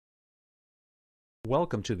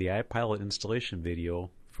Welcome to the iPilot installation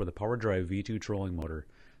video for the PowerDrive V2 trolling motor.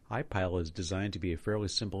 iPilot is designed to be a fairly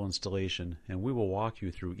simple installation, and we will walk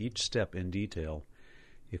you through each step in detail.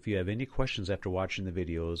 If you have any questions after watching the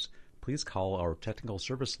videos, please call our technical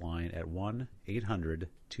service line at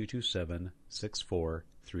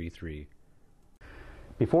 1-800-227-6433.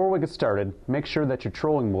 Before we get started, make sure that your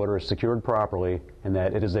trolling motor is secured properly and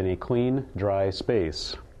that it is in a clean, dry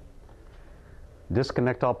space.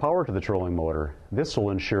 Disconnect all power to the trolling motor. This will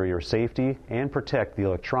ensure your safety and protect the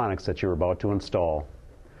electronics that you're about to install.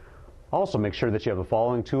 Also make sure that you have the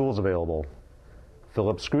following tools available: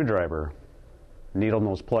 Phillips screwdriver, needle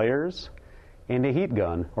nose pliers, and a heat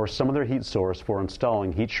gun or some other heat source for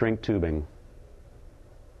installing heat shrink tubing.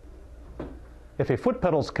 If a foot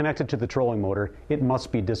pedal is connected to the trolling motor, it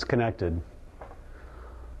must be disconnected.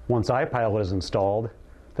 Once iPilot is installed,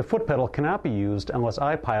 the foot pedal cannot be used unless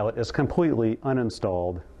iPilot is completely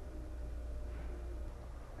uninstalled.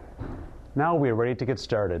 Now we are ready to get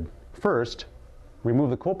started. First, remove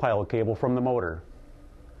the CoPilot cable from the motor.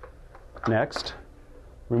 Next,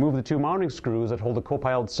 remove the two mounting screws that hold the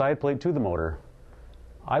CoPilot side plate to the motor.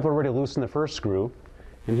 I've already loosened the first screw,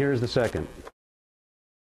 and here's the second.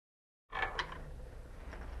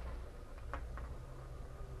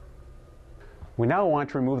 We now want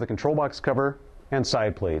to remove the control box cover and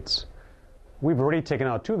side plates. We've already taken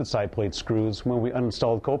out two of the side plate screws when we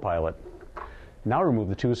uninstalled CoPilot. Now remove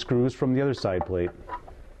the two screws from the other side plate.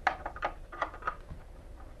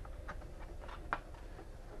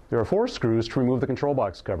 There are 4 screws to remove the control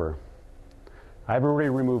box cover. I've already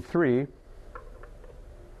removed 3,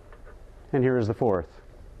 and here is the 4th.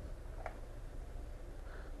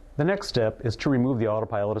 The next step is to remove the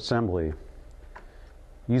AutoPilot assembly.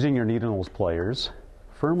 Using your needle nose pliers,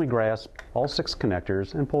 firmly grasp all 6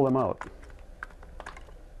 connectors and pull them out.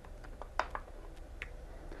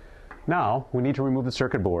 Now we need to remove the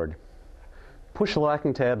circuit board. Push the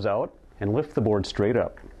locking tabs out and lift the board straight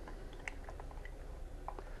up.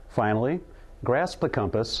 Finally, grasp the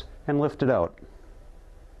compass and lift it out.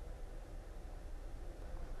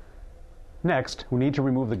 Next, we need to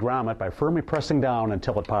remove the grommet by firmly pressing down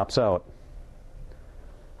until it pops out.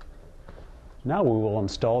 Now we will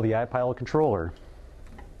install the iPilot controller.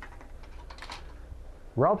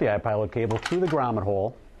 Route the iPilot cable through the grommet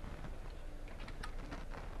hole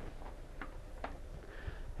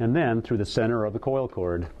and then through the center of the coil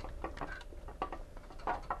cord.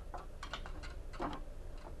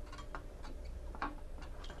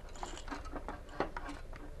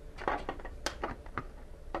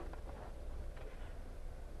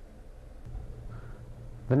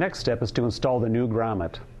 The next step is to install the new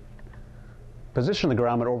grommet. Position the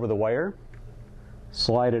grommet over the wire,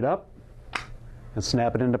 slide it up, and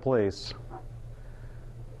snap it into place.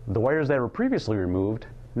 The wires that were previously removed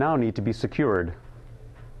now need to be secured.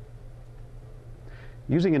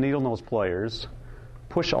 Using a needle nose pliers,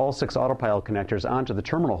 push all 6 AutoPilot connectors onto the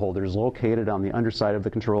terminal holders located on the underside of the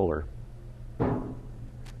controller.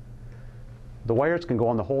 The wires can go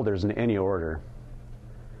on the holders in any order.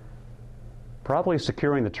 Properly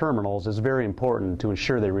securing the terminals is very important to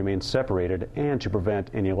ensure they remain separated and to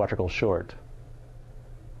prevent any electrical short.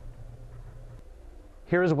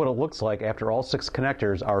 Here is what it looks like after all 6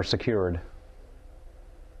 connectors are secured.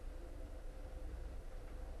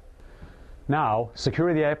 Now,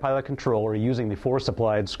 secure the iPilot controller using the 4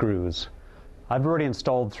 supplied screws. I've already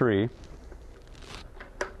installed 3,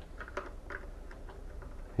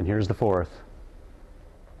 and here's the 4th.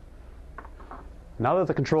 Now that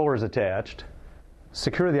the controller is attached,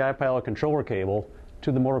 secure the iPilot controller cable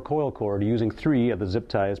to the motor coil cord using 3 of the zip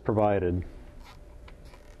ties provided.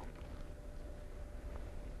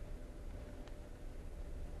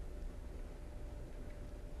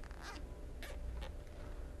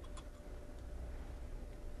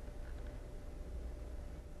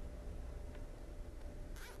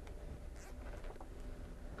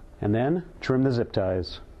 And then trim the zip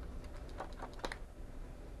ties.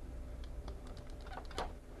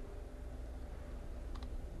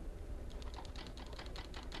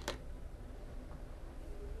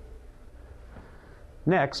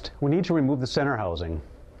 Next, we need to remove the center housing.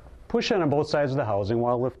 Push on both sides of the housing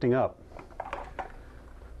while lifting up.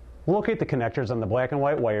 Locate the connectors on the black and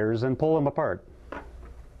white wires and pull them apart.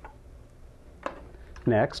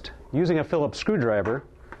 Next, using a Phillips screwdriver,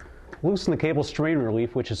 loosen the cable strain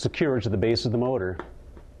relief which is secured to the base of the motor.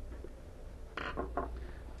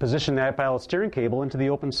 Position the iPilot steering cable into the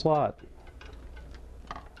open slot.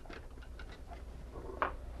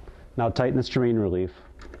 Now tighten the strain relief.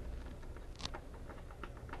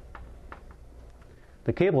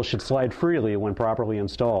 The cable should slide freely when properly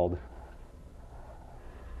installed.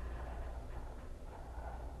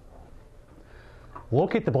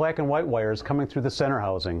 Locate the black and white wires coming through the center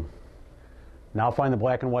housing. Now find the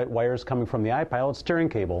black and white wires coming from the iPilot steering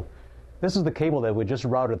cable. This is the cable that we just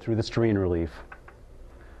routed through the strain relief.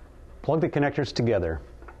 Plug the connectors together.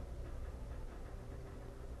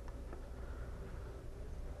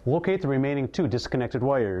 Locate the remaining 2 disconnected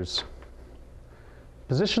wires.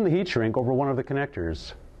 Position the heat shrink over one of the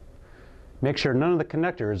connectors. Make sure none of the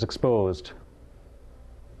connector is exposed.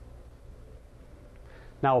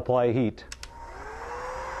 Now apply heat.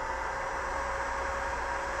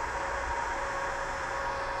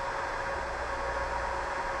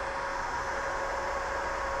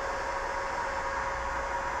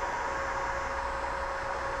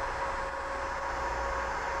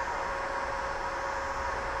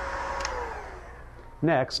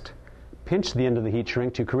 Next, pinch the end of the heat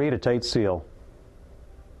shrink to create a tight seal.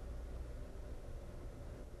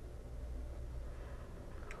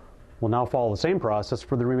 We'll now follow the same process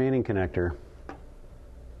for the remaining connector.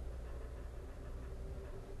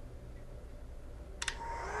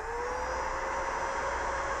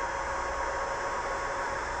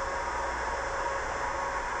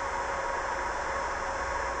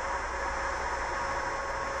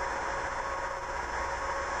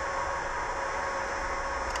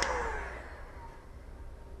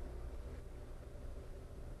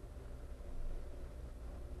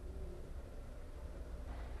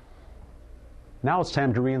 Now it's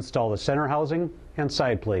time to reinstall the center housing and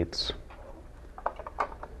side plates.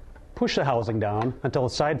 Push the housing down until the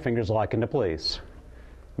side fingers lock into place.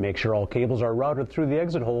 Make sure all cables are routed through the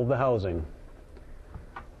exit hole of the housing.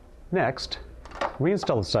 Next,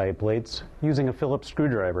 reinstall the side plates using a Phillips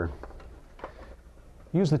screwdriver.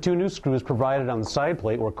 Use the 2 new screws provided on the side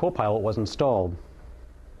plate where CoPilot was installed.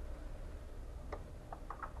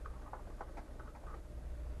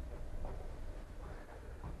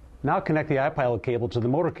 Now connect the iPilot cable to the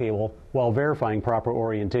motor cable while verifying proper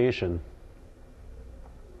orientation.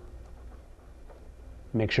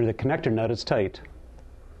 Make sure the connector nut is tight.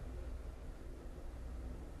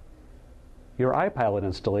 Your iPilot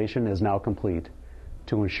installation is now complete.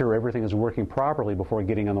 To ensure everything is working properly before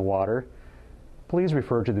getting on the water, please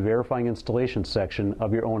refer to the Verifying Installation section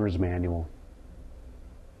of your owner's manual.